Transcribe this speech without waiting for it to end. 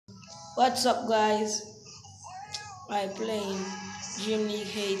What's up, guys? I playing Dream League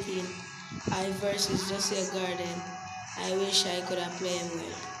 18. I versus Josiah Garden. I wish I could have played him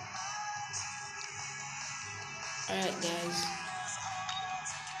with. Alright, guys.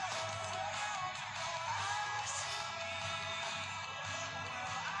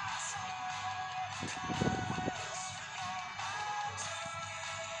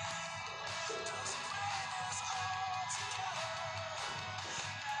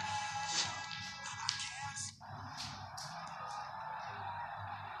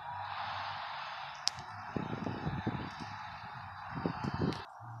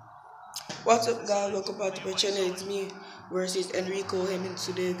 What's up, guys? Welcome back to my channel. It's me versus Enrico Hemming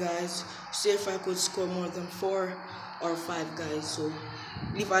today, guys. See if I could score more than 4 or 5, guys. So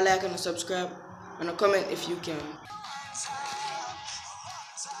leave a like and a subscribe and a comment if you can.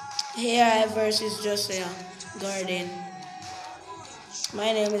 Here I versus Josiah Garden.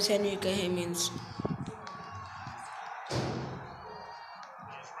 My name is Enrico Hemmings.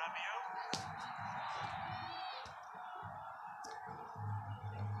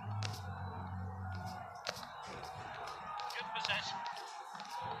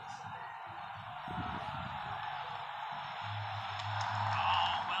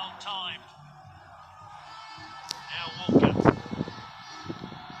 Well timed. Now Walker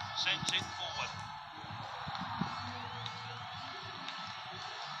sends it forward.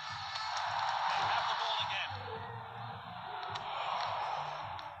 They have the ball again.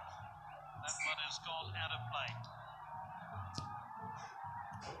 That one has gone out of play.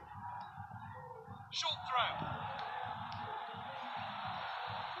 Short throw.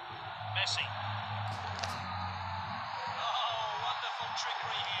 Messi. Oh, wonderful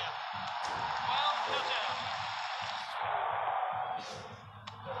trickery here. Well put out.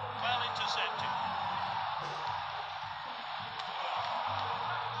 Well intercepted.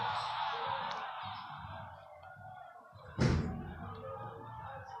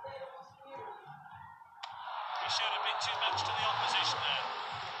 He showed a bit too much to the opposition there.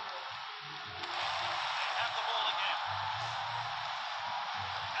 They have the ball again.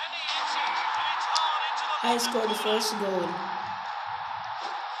 And he hits it. And it's hard into the I scored the first goal.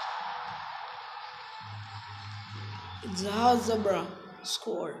 It's a Zebra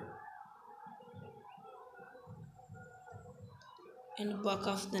score. In the back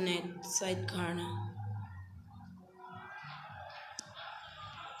of the net, side corner.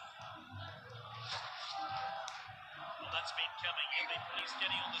 Well, that's been coming. He's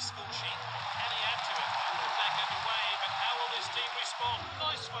getting on the score sheet. Can he add to it? They're back underway, but how will this team respond?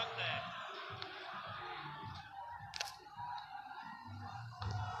 Nice work there.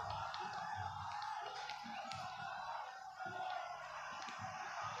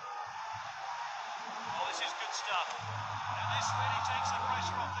 Oh, this is good stuff. And this really takes the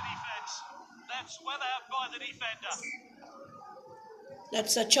pressure off the defence. That's well out by the defender.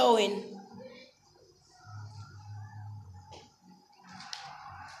 That's a throw-in.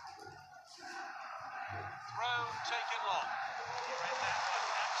 Throw taken long. He read that one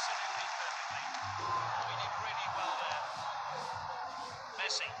absolutely perfectly. We did really well there.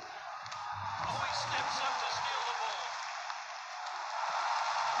 Messi. Oh, he steps up to steal the ball.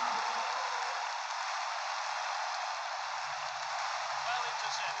 Well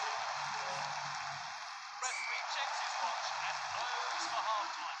intercepted. Referee checks his watch and blows for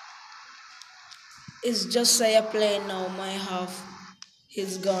half-time. It's Josiah playing now. My half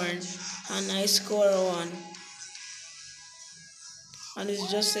is gone. And I score 1. And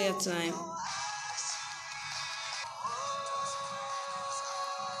it's Josiah time.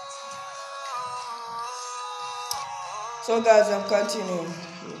 So guys, I'm continuing.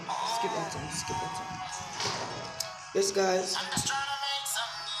 Skip that time, skip that time. Yes guys.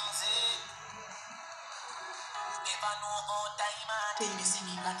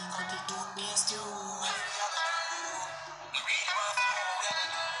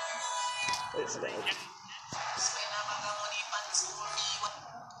 It's right.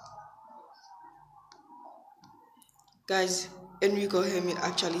 Guys, Enrico Hemming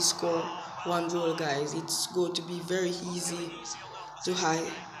actually scored 1 goal, guys. It's going to be very easy to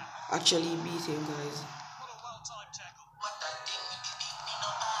actually beat him, guys. What a well-timed tackle.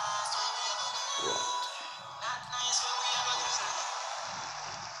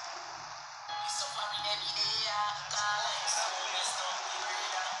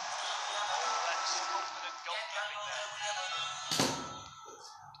 That's confident goalkeeping there.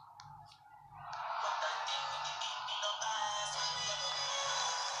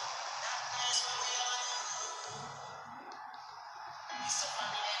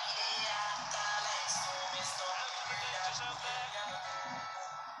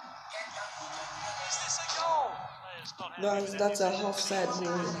 Is this a goal? Players not happy Guys, with that's a decision. offside goal.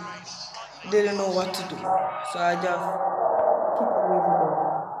 Slightly. Didn't know what to do, so I just kick away the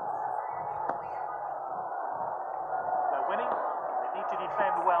ball. They're winning. They need to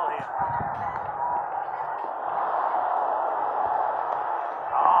defend well here.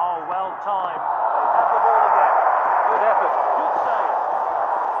 Oh, well timed. They have the ball again. Good effort. Good save.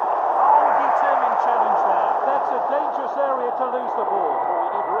 Oh, determined challenge there. That's a dangerous area to lose the ball. He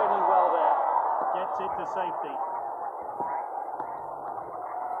did really well there. Gets it to safety.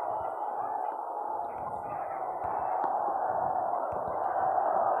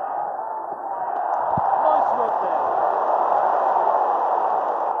 Nice work there.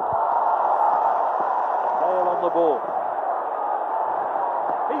 Bale on the ball.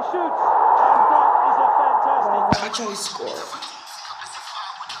 He shoots, and that is a fantastic. Guys, I actually scored.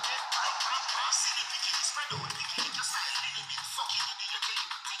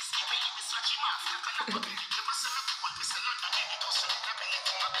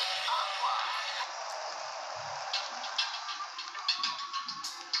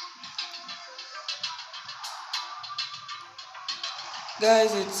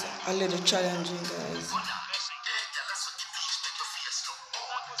 Guys, it's a little challenging, guys.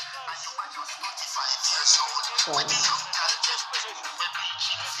 Wow.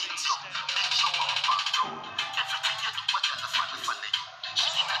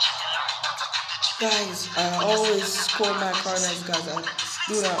 Guys, I always score my corners, guys. I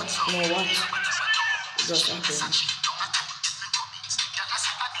do not know what just happened.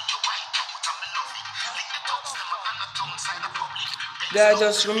 Guys,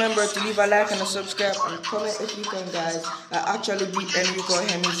 just remember to leave a like and a subscribe and comment if you can, guys. I actually beat Enrico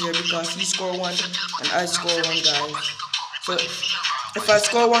Hemis here because he scored one and I scored one, guys. So if I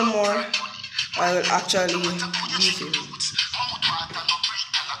score one more, I will actually beat him.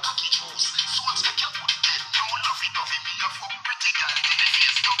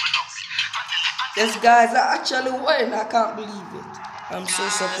 Yes, guys, I actually won. I can't believe it. I'm so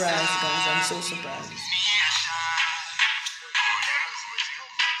surprised, guys. I'm so surprised.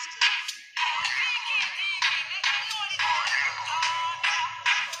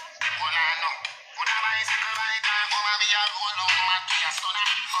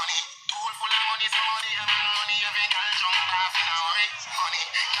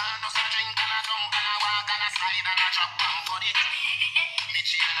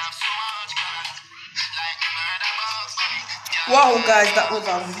 Wow, guys, that was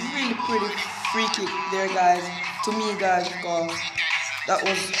a really pretty free kick there, guys. To me, guys, because that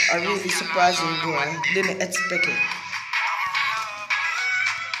was a really surprising goal. I didn't expect it.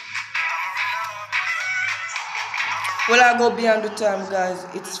 Well, I go beyond the time, guys.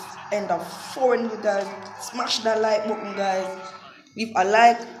 It's end of 4, and you guys smash that like button, guys. Leave a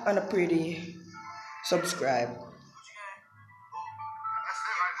like and a pretty subscribe.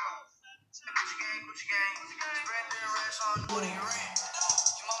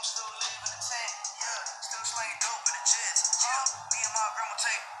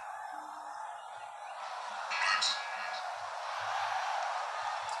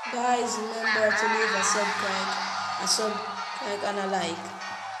 Guys, remember to leave a subscribe and a like.